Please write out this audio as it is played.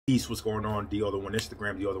Peace, what's going on? The other one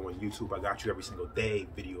Instagram, the other one YouTube. I got you every single day,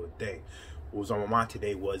 video a day. What was on my mind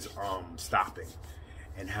today was stopping,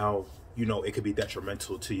 and how it could be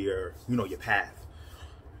detrimental to your your path.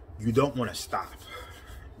 You don't want to stop.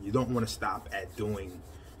 You don't want to stop at doing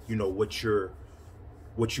what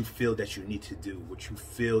you feel that you need to do, what you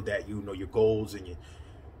feel that your goals, and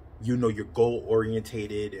you're goal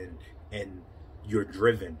orientated and you're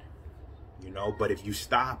driven. But if you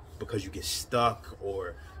stop because you get stuck,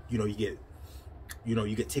 or you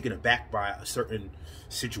get taken aback by a certain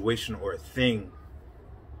situation or a thing,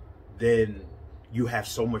 then you have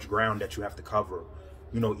so much ground that you have to cover.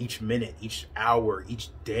 Each minute, each hour, each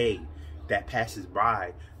day that passes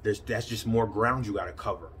by, that's just more ground you got to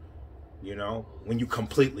cover. When you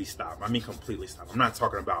completely stop, I mean completely stop. I'm not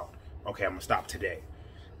talking about, okay, I'm gonna stop today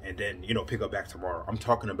and then pick up back tomorrow. I'm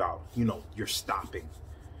talking about you're stopping.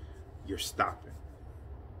 You're stopping.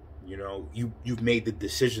 You've made the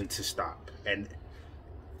decision to stop, and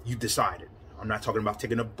you decided. I'm not talking about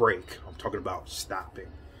taking a break. I'm talking about stopping.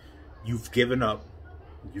 You've given up.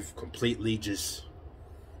 You've completely just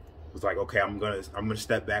was like, okay, I'm gonna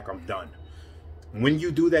step back. I'm done. When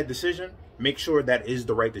you do that decision, make sure that is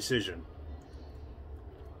the right decision,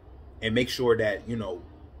 and make sure that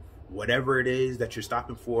whatever it is that you're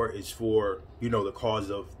stopping for is for the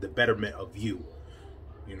cause of the betterment of you.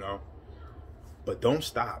 But don't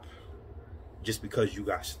stop just because you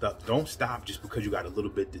got stuck. Don't stop just because you got a little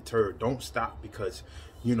bit deterred. Don't stop because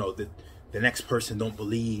the next person don't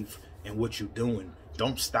believe in what you're doing.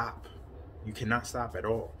 Don't stop. You cannot stop at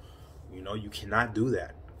all. You cannot do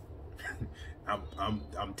that.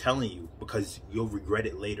 I'm telling you, because you'll regret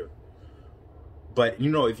it later. But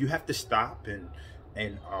if you have to stop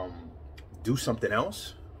and do something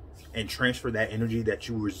else and transfer that energy that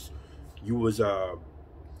you was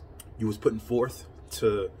putting forth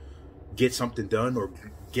to get something done or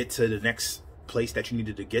get to the next place that you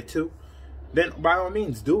needed to get to, then by all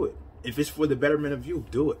means do it. If it's for the betterment of you,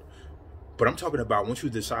 do it. But I'm talking about once you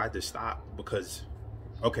decide to stop because,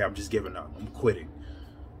 okay, I'm just giving up, I'm quitting.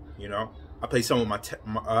 I play some of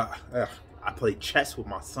I play chess with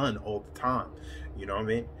my son all the time. You know what I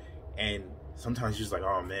mean? And sometimes he's like,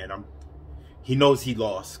 oh man, he knows he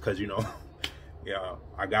lost because yeah,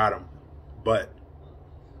 I got him, but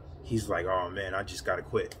he's like, oh man, I just gotta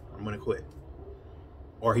quit. I'm gonna quit.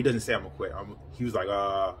 Or he doesn't say I'm gonna quit. He was like,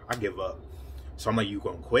 I give up. So I'm like, you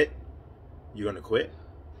gonna quit? You gonna quit?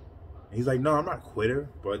 And he's like, no, I'm not a quitter,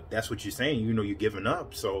 but that's what you're saying. You're giving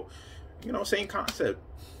up. So, same concept.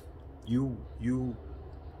 You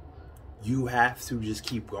have to just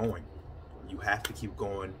keep going. You have to keep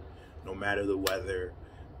going, no matter the weather,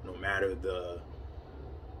 no matter the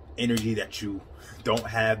energy that you don't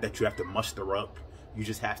have, that you have to muster up. You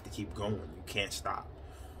just have to keep going. You can't stop,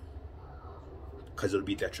 because it'll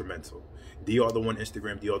be detrimental. The other one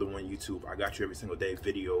Instagram, the other one YouTube. I got you every single day,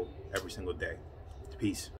 video every single day. Peace.